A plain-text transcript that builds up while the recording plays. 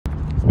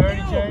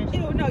already changed?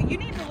 Ew, no, you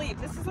need to leave.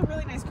 This is a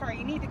really nice car.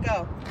 You need to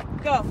go.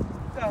 Go.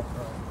 Go.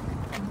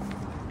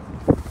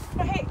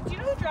 Oh, hey, do you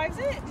know who drives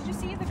it? Did you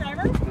see the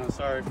driver? No,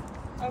 sorry.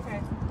 Okay.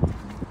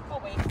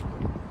 Oh, wait.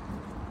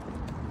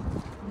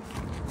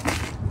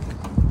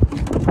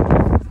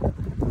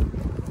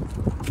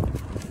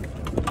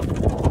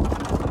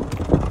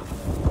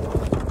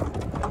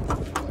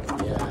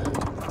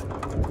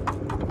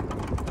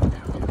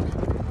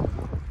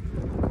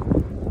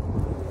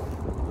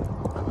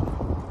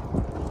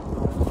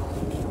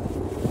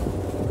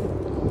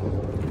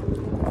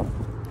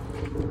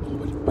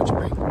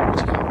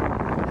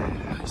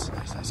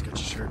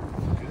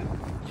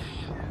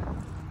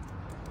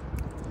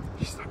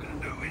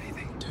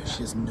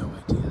 She has no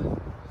idea.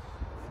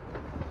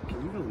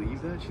 Can you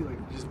believe that? She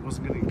like just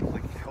wasn't gonna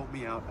like help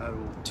me out at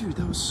all. Dude,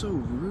 that was so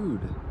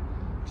rude.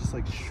 Just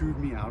like shooed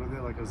me out of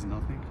it like I was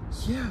nothing.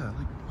 Yeah,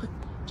 like what?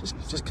 Just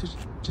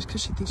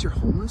cause she thinks you're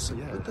homeless? Like,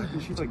 Yeah, what the how can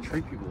heck? she like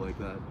treat people like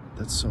that?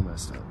 That's so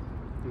messed up.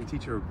 I'm gonna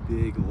teach her a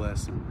big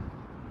lesson.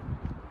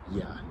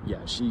 Yeah,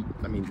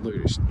 I mean, look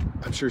at her.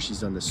 I'm sure she's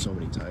done this so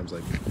many times.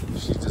 Like,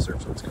 she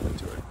deserves what's coming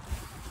to her.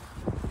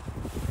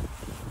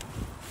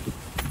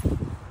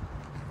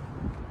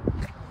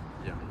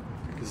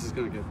 This is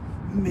gonna get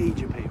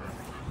major payback.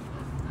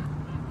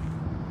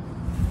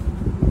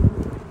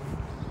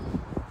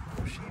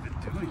 What's she even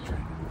doing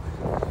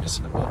right now?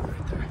 Missing a button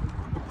right there.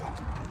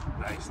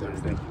 Nice,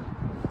 thank you.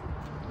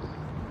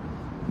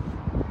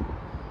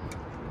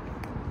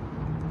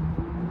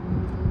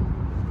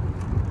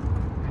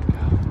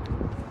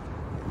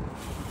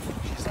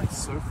 She's like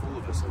so full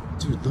of herself.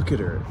 Dude, look at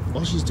her.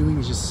 All she's doing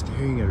is just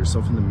staring at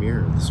herself in the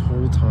mirror this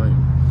whole time.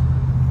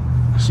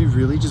 Is she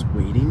really just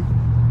waiting?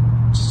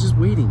 She's just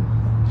waiting.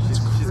 She's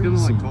gonna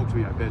like talk to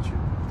me, I bet you.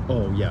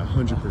 Oh yeah,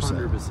 100%.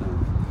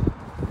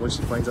 100%. Once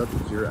she finds out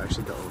that you're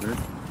actually the owner.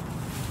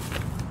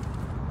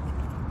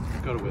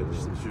 Gotta wear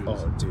some shoes.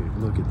 Oh dude,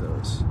 look at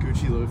those.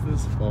 Gucci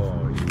loafers.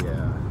 Oh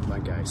yeah, my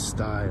guy's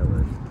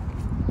styling.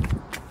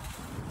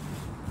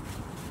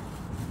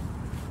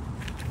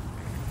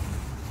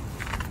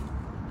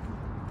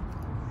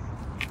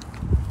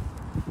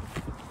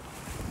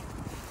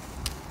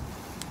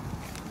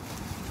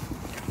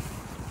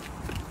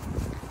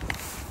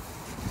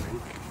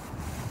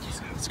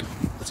 Let's go.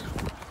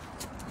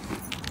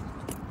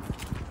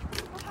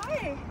 Oh,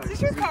 hi. Is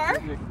this your car?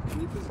 Can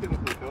you please get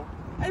up and go?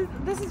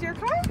 This is your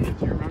car? Yeah,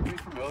 do you remember me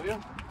from earlier?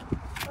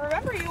 I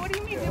remember you. What do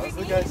you mean? Yeah, I was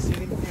the guy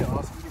sitting here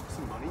asking you for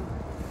some money.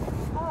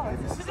 Oh,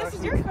 This but is this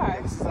is your car.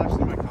 Yeah, this is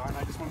actually my car, and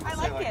I just wanted to I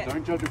say, like it.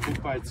 don't judge a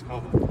book by its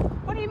cover.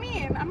 What do you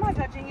mean? I'm not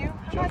judging you.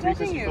 I'm not Judge me because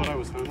judging you you. thought I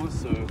was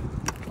homeless, so...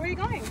 Where are you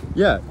going?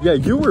 Yeah,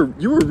 you were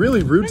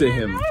really rude to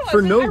him No, I for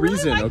wasn't. no I really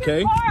reason, like okay?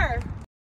 Your car.